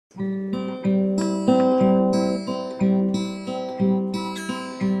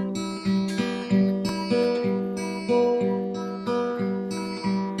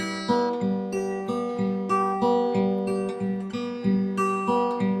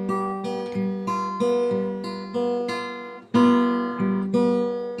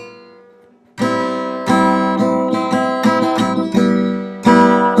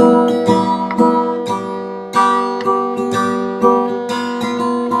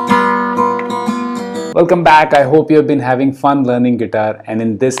Welcome back. I hope you've been having fun learning guitar, and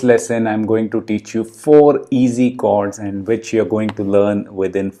in this lesson I'm going to teach you 4 easy chords and which you're going to learn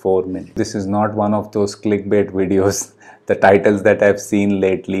within 4 minutes. This is not one of those clickbait videos, the titles that I've seen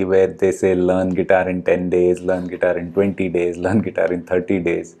lately where they say learn guitar in 10 days, learn guitar in 20 days, learn guitar in 30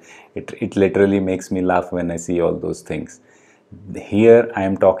 days. It literally makes me laugh when I see all those things. Here I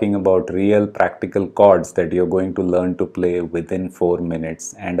am talking about real practical chords that you're going to learn to play within 4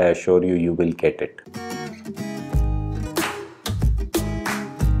 minutes, and I assure you, you will get it.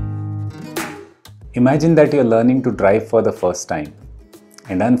 Imagine that you're learning to drive for the first time,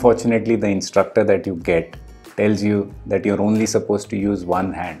 and unfortunately the instructor that you get tells you that you're only supposed to use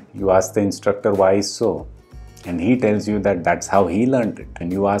one hand. You ask the instructor why is so, and he tells you that that's how he learned it.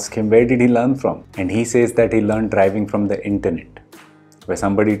 And you ask him where did he learn from, and he says that he learned driving from the internet, where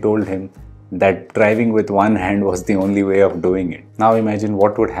somebody told him that driving with one hand was the only way of doing it. Now imagine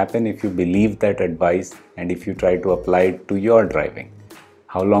what would happen if you believe that advice and if you try to apply it to your driving.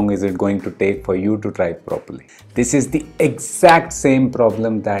 How long is it going to take for you to drive properly? This is the exact same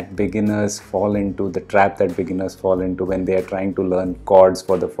problem that beginners fall into, the trap that beginners fall into when they are trying to learn chords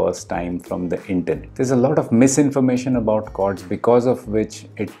for the first time from the internet. There's a lot of misinformation about chords, because of which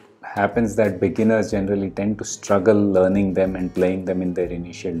it happens that beginners generally tend to struggle learning them and playing them in their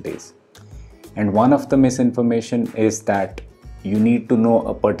initial days. And one of the misinformation is that you need to know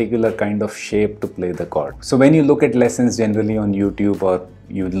a particular kind of shape to play the chord. So when you look at lessons generally on YouTube, or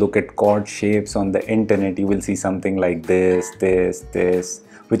you look at chord shapes on the internet, you will see something like this,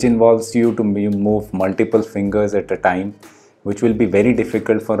 which involves you to move multiple fingers at a time, which will be very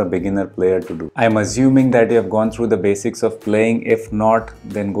difficult for a beginner player to do. I am assuming that you have gone through the basics of playing. If not,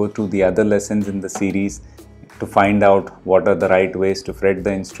 then go to the other lessons in the series to find out what are the right ways to fret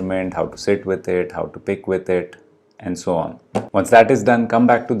the instrument, how to sit with it, how to pick with it, and so on. Once that is done, come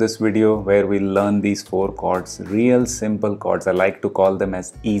back to this video where we'll learn these 4 chords, real simple chords. I like to call them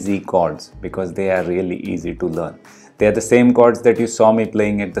as easy chords because they are really easy to learn. They are the same chords that you saw me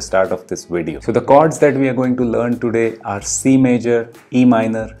playing at the start of this video. So the chords that we are going to learn today are C major, E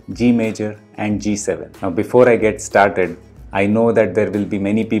minor, G major, and G7. Now before I get started, I know that there will be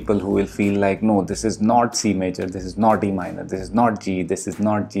many people who will feel like, no, this is not C major, this is not E minor, this is not G, this is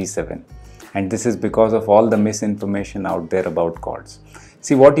not G7. And this is because of all the misinformation out there about chords.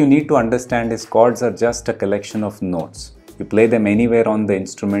 See, what you need to understand is chords are just a collection of notes. You play them anywhere on the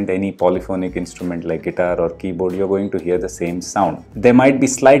instrument, any polyphonic instrument like guitar or keyboard, you're going to hear the same sound. There might be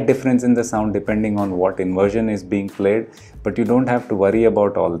slight difference in the sound depending on what inversion is being played, but you don't have to worry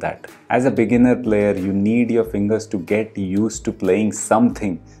about all that. As a beginner player, you need your fingers to get used to playing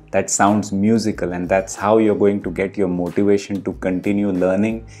something that sounds musical, and that's how you're going to get your motivation to continue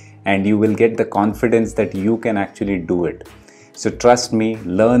learning, and you will get the confidence that you can actually do it. So trust me,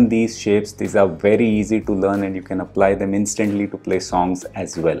 learn these shapes. These are very easy to learn and you can apply them instantly to play songs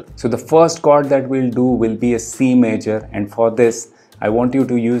as well. So the first chord that we'll do will be a C major, and for this I want you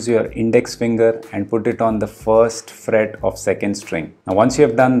to use your index finger and put it on the first fret of 2nd string. Now once you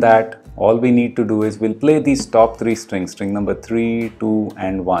have done that, all we need to do is we'll play these top 3 strings, string number 3, 2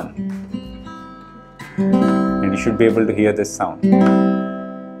 and 1. And you should be able to hear this sound.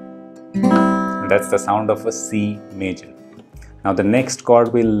 And that's the sound of a C major. Now the next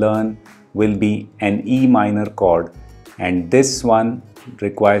chord we'll learn will be an E minor chord, and this one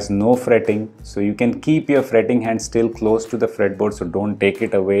requires no fretting, so you can keep your fretting hand still close to the fretboard, so don't take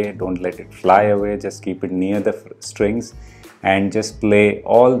it away, don't let it fly away, just keep it near the strings and just play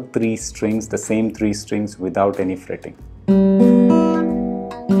all 3 strings, the same 3 strings without any fretting.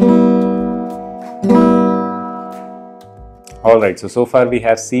 Alright, so far we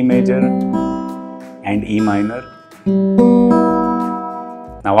have C major and E minor.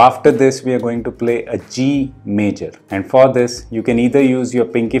 Now after this we are going to play a G major, and for this you can either use your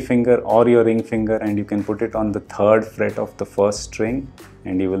pinky finger or your ring finger and you can put it on the 3rd fret of the 1st string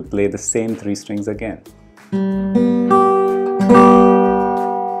and you will play the same 3 strings again.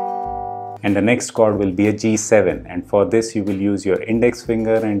 And the next chord will be a G7, and for this you will use your index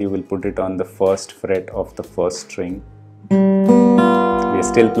finger and you will put it on the 1st fret of the 1st string. We are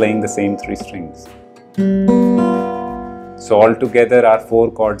still playing the same 3 strings. So altogether our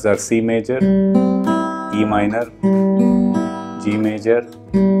 4 chords are C major, E minor, G major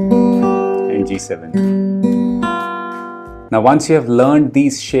and G7. Now once you have learned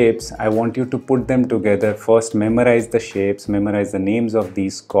these shapes, I want you to put them together. First memorize the shapes, memorize the names of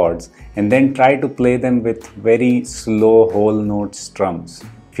these chords, and then try to play them with very slow whole note strums.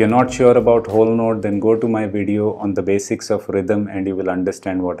 If you're not sure about whole note, then go to my video on the basics of rhythm and you will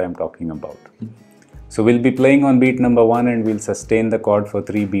understand what I'm talking about. So we'll be playing on beat number 1 and we'll sustain the chord for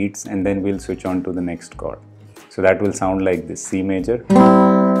 3 beats and then we'll switch on to the next chord. So that will sound like this: C major, 2,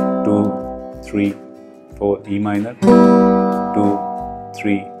 3, 4, E minor, 2,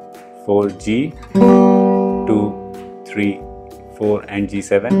 3, 4, G, 2, 3, 4 and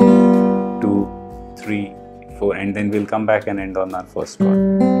G7, 2, 3, 4, and then we'll come back and end on our first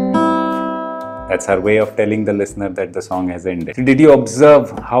chord. That's our way of telling the listener that the song has ended. So did you observe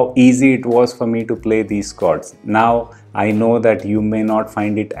how easy it was for me to play these chords? Now I know that you may not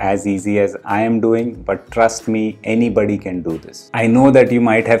find it as easy as I am doing, but trust me, anybody can do this. I know that you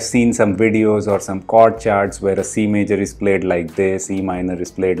might have seen some videos or some chord charts where a C major is played like this, E minor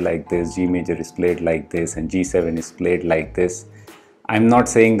is played like this, G major is played like this, and G7 is played like this. I'm not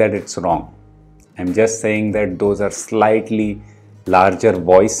saying that it's wrong. I'm just saying that those are slightly larger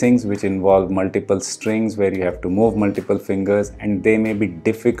voicings which involve multiple strings where you have to move multiple fingers, and they may be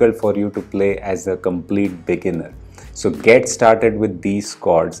difficult for you to play as a complete beginner. So get started with these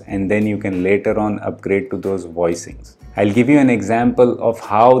chords and then you can later on upgrade to those voicings. I'll give you an example of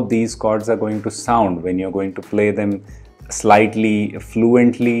how these chords are going to sound when you're going to play them slightly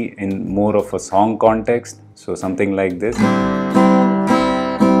fluently in more of a song context. So something like this.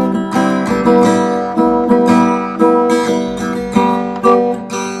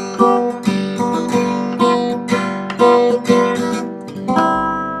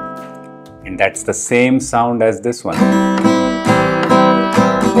 And that's the same sound as this one.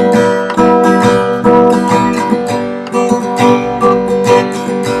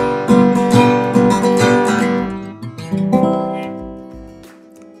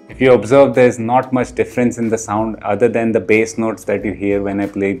 If you observe, there's not much difference in the sound other than the bass notes that you hear when I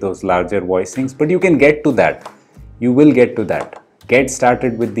play those larger voicings, but you can get to that. You will get to that. Get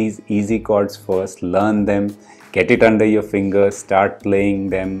started with these easy chords first, learn them, get it under your fingers, start playing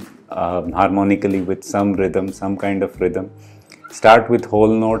them harmonically with some rhythm, some kind of rhythm. Start with whole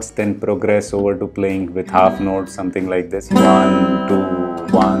notes, then progress over to playing with half notes, something like this. 1, 2,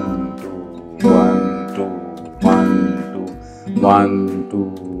 1, 2, 1, 2, 1, 2, 1, 2,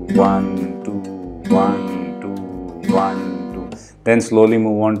 1, 2, 1, 2, 1, 2. Then slowly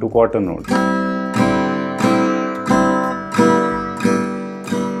move on to quarter notes.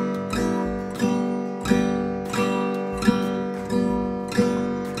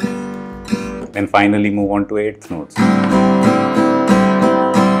 And finally move on to eighth notes.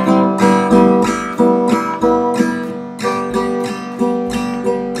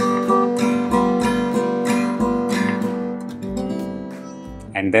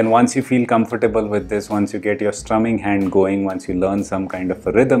 And then once you feel comfortable with this, once you get your strumming hand going, once you learn some kind of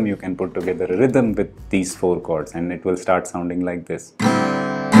a rhythm, you can put together a rhythm with these 4 chords and it will start sounding like this.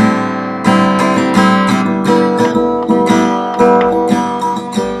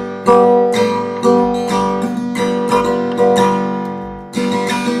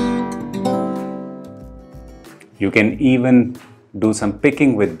 You can even do some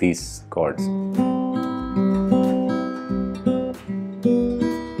picking with these chords.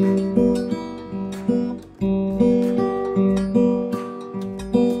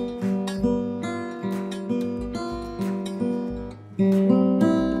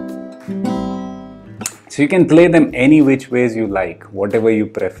 So you can play them any which ways you like, whatever you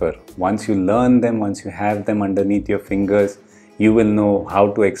prefer. Once you learn them, once you have them underneath your fingers, you will know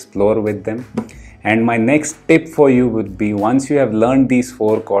how to explore with them. And my next tip for you would be, once you have learned these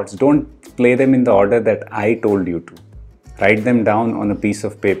 4 chords, don't play them in the order that I told you to. Write them down on a piece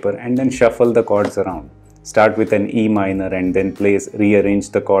of paper and then shuffle the chords around. Start with an E minor and then rearrange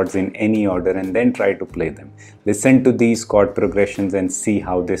the chords in any order and then try to play them. Listen to these chord progressions and see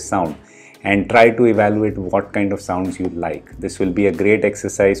how they sound. And try to evaluate what kind of sounds you like. This will be a great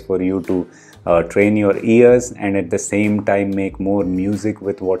exercise for you to train your ears and at the same time make more music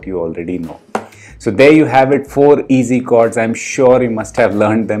with what you already know. So there you have it, 4 easy chords. I'm sure you must have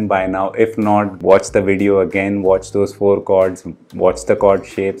learned them by now. If not, watch the video again, watch those 4 chords, watch the chord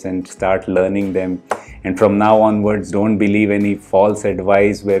shapes and start learning them. And from now onwards, don't believe any false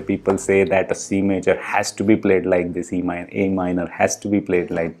advice where people say that a C major has to be played like this, A minor has to be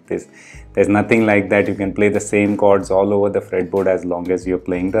played like this. There's nothing like that. You can play the same chords all over the fretboard as long as you're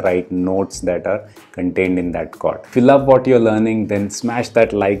playing the right notes that are contained in that chord. If you love what you're learning, then smash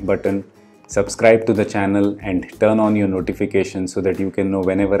that like button. Subscribe to the channel and turn on your notifications so that you can know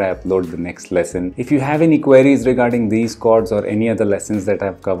whenever I upload the next lesson. If you have any queries regarding these chords or any other lessons that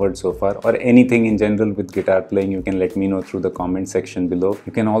I've covered so far, or anything in general with guitar playing, you can let me know through the comment section below.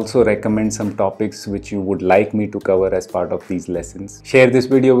 You can also recommend some topics which you would like me to cover as part of these lessons. Share this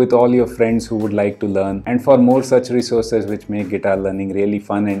video with all your friends who would like to learn, and for more such resources which make guitar learning really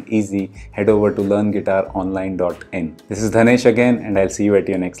fun and easy, head over to learnguitaronline.in. This is Dhanesh again, and I'll see you at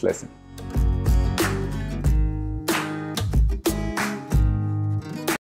your next lesson.